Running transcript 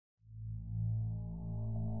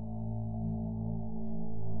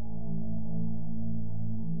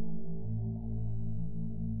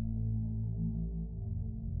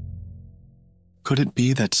Could it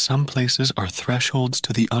be that some places are thresholds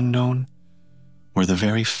to the unknown, where the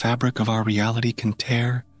very fabric of our reality can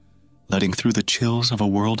tear, letting through the chills of a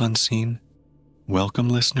world unseen? Welcome,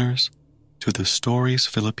 listeners, to the Stories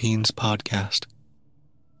Philippines podcast.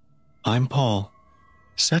 I'm Paul,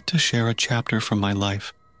 set to share a chapter from my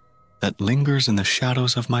life that lingers in the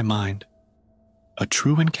shadows of my mind, a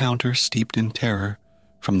true encounter steeped in terror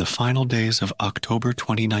from the final days of October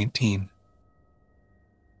 2019.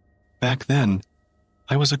 Back then,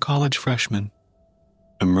 I was a college freshman,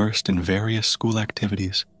 immersed in various school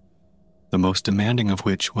activities, the most demanding of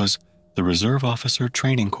which was the Reserve Officer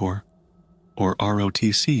Training Corps, or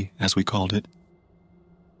ROTC as we called it.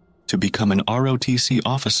 To become an ROTC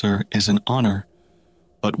officer is an honor,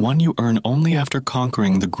 but one you earn only after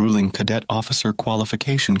conquering the grueling Cadet Officer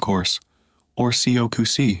Qualification Course, or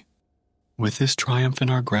COQC. With this triumph in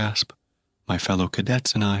our grasp, my fellow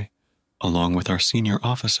cadets and I, along with our senior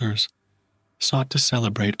officers, sought to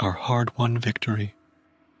celebrate our hard-won victory.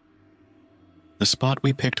 The spot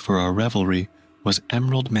we picked for our revelry was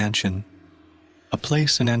Emerald Mansion, a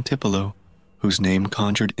place in Antipolo whose name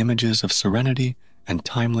conjured images of serenity and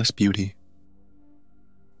timeless beauty.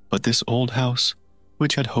 But this old house,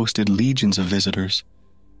 which had hosted legions of visitors,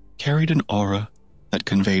 carried an aura that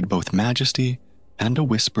conveyed both majesty and a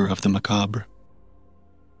whisper of the macabre.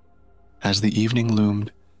 As the evening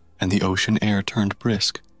loomed and the ocean air turned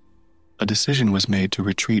brisk, a decision was made to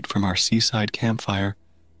retreat from our seaside campfire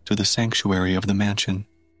to the sanctuary of the mansion.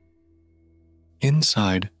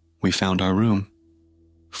 Inside, we found our room.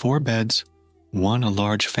 4 beds, one a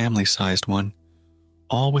large family-sized one,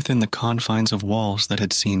 all within the confines of walls that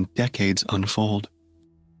had seen decades unfold.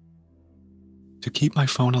 To keep my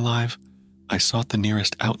phone alive, I sought the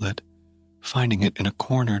nearest outlet, finding it in a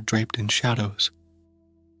corner draped in shadows.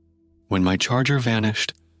 When my charger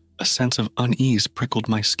vanished, a sense of unease prickled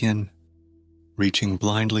my skin. Reaching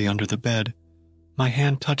blindly under the bed, my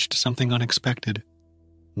hand touched something unexpected,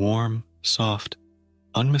 warm, soft,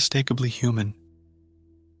 unmistakably human.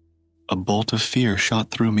 A bolt of fear shot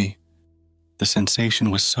through me. The sensation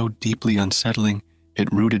was so deeply unsettling,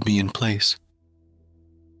 it rooted me in place.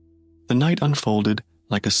 The night unfolded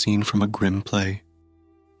like a scene from a grim play.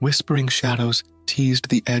 Whispering shadows teased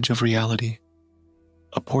the edge of reality.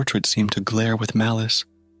 A portrait seemed to glare with malice,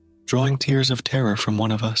 drawing tears of terror from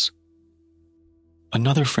one of us.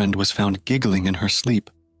 Another friend was found giggling in her sleep,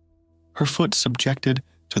 her foot subjected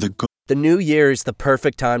to the The new year is the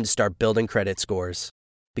perfect time to start building credit scores.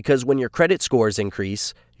 Because when your credit scores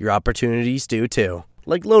increase, your opportunities do too,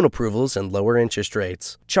 like loan approvals and lower interest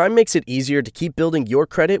rates. Chime makes it easier to keep building your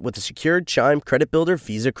credit with a secured Chime Credit Builder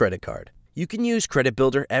Visa credit card. You can use Credit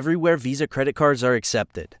Builder everywhere Visa credit cards are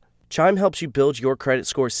accepted. Chime helps you build your credit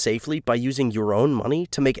scores safely by using your own money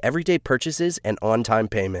to make everyday purchases and on-time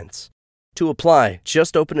payments. To apply,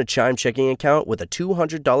 just open a Chime checking account with a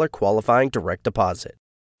 $200 qualifying direct deposit.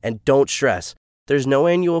 And don't stress, there's no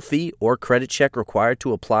annual fee or credit check required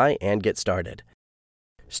to apply and get started.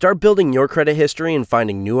 Start building your credit history and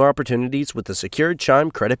finding new opportunities with the secured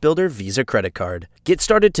Chime Credit Builder Visa credit card. Get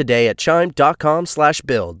started today at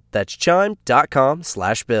chime.com/build. That's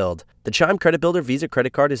chime.com/build. The Chime Credit Builder Visa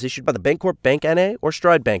credit card is issued by the Bancorp Bank N.A. or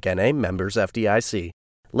Stride Bank N.A. members FDIC.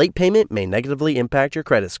 Late payment may negatively impact your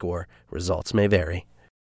credit score. Results may vary.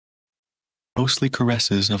 ghostly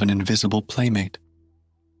caresses of an invisible playmate.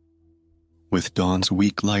 With dawn's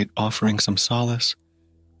weak light offering some solace,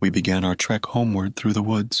 we began our trek homeward through the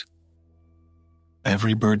woods.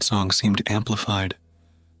 Every birdsong seemed amplified,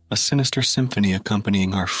 a sinister symphony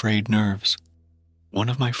accompanying our frayed nerves. One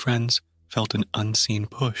of my friends felt an unseen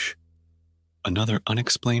push, another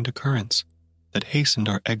unexplained occurrence that hastened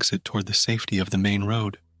our exit toward the safety of the main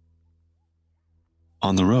road.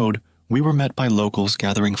 On the road, we were met by locals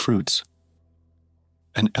gathering fruits.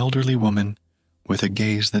 An elderly woman, with a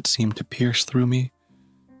gaze that seemed to pierce through me,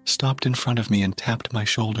 stopped in front of me and tapped my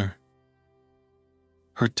shoulder.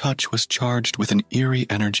 Her touch was charged with an eerie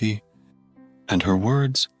energy, and her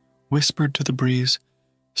words, whispered to the breeze,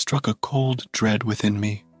 struck a cold dread within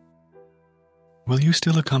me. "Will you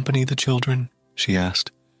still accompany the children?" she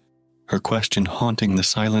asked, her question haunting the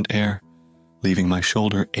silent air, leaving my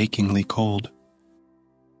shoulder achingly cold.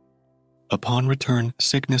 Upon return,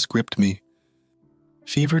 sickness gripped me.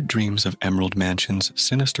 Fevered dreams of Emerald Mansion's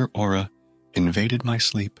sinister aura invaded my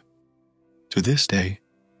sleep. To this day,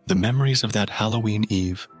 the memories of that Halloween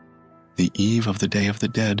Eve, the eve of the Day of the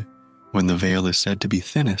Dead, when the veil is said to be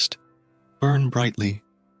thinnest, burn brightly.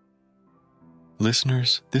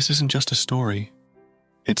 Listeners, this isn't just a story.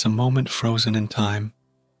 It's a moment frozen in time,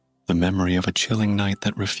 the memory of a chilling night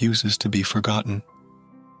that refuses to be forgotten.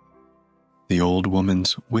 The old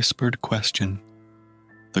woman's whispered question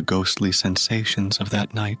The ghostly sensations of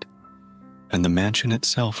that night and the mansion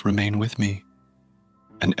itself remain with me,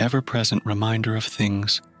 an ever-present reminder of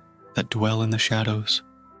things that dwell in the shadows.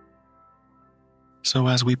 So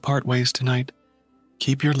as we part ways tonight,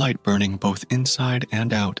 keep your light burning both inside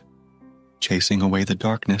and out, chasing away the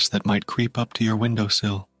darkness that might creep up to your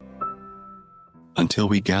windowsill. Until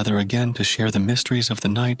we gather again to share the mysteries of the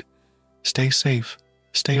night, stay safe,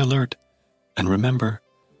 stay alert, and remember,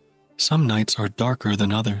 some nights are darker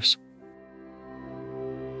than others.